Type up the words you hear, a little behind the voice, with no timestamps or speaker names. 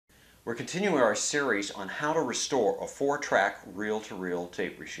We're continuing our series on how to restore a 4-track reel-to-reel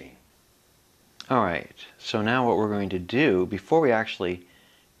tape machine. Alright, so now what we're going to do, before we actually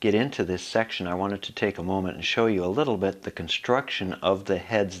get into this section, I wanted to take a moment and show you a little bit the construction of the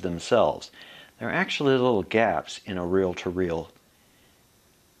heads themselves. There are actually little gaps in a reel-to-reel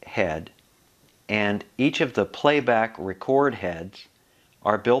head, and each of the playback record heads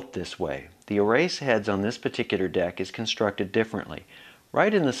are built this way. The erase heads on this particular deck is constructed differently.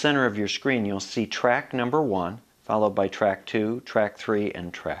 Right in the center of your screen you'll see track number 1, followed by track 2, track 3,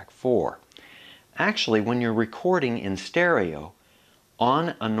 and track 4. Actually, when you're recording in stereo,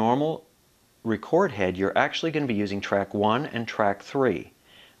 on a normal record head you're actually going to be using track 1 and track 3.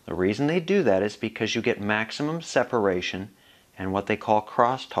 The reason they do that is because you get maximum separation and what they call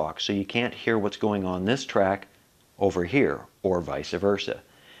crosstalk, so you can't hear what's going on this track over here, or vice versa.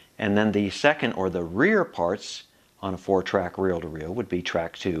 And then the second or the rear parts on a 4-track reel-to-reel would be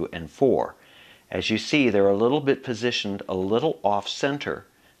track 2 and 4. As you see, they're a little bit positioned a little off-center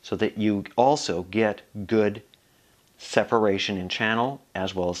so that you also get good separation in channel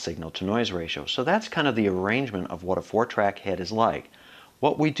as well as signal-to-noise ratio. So that's kind of the arrangement of what a 4-track head is like.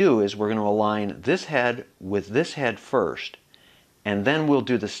 What we do is we're going to align this head with this head first, and then we'll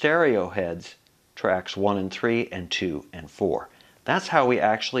do the stereo heads, tracks 1 and 3 and 2 and 4. That's how we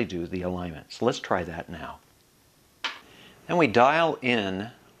actually do the alignment. So let's try that now. Then we dial in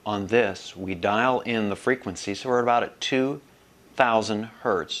on this, we dial in the frequency, so we're about at 2,000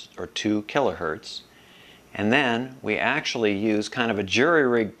 Hertz or 2 kilohertz. And then we actually use kind of a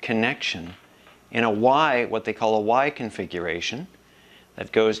jury-rig connection in a Y, what they call a Y configuration,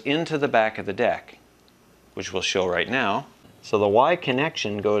 that goes into the back of the deck, which we'll show right now. So the Y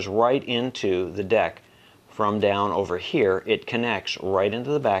connection goes right into the deck from down over here. It connects right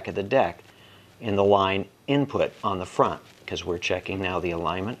into the back of the deck in the line input on the front, because we're checking now the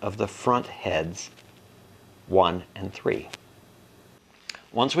alignment of the front heads 1 and 3.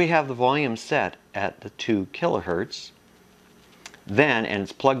 Once we have the volume set at the 2 kilohertz, then, and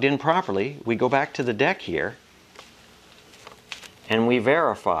it's plugged in properly, we go back to the deck here and we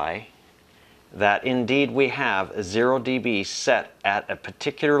verify that indeed we have a 0 dB set at a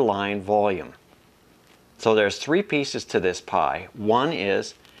particular line volume. So there's 3 pieces to this pie. One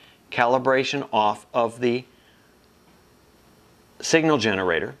is calibration off of the signal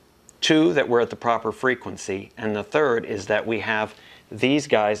generator, 2 that we're at the proper frequency, and the third is that we have these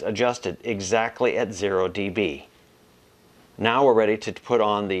guys adjusted exactly at 0 dB. Now we're ready to put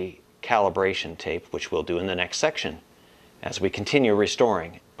on the calibration tape, which we'll do in the next section as we continue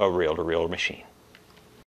restoring a reel-to-reel machine.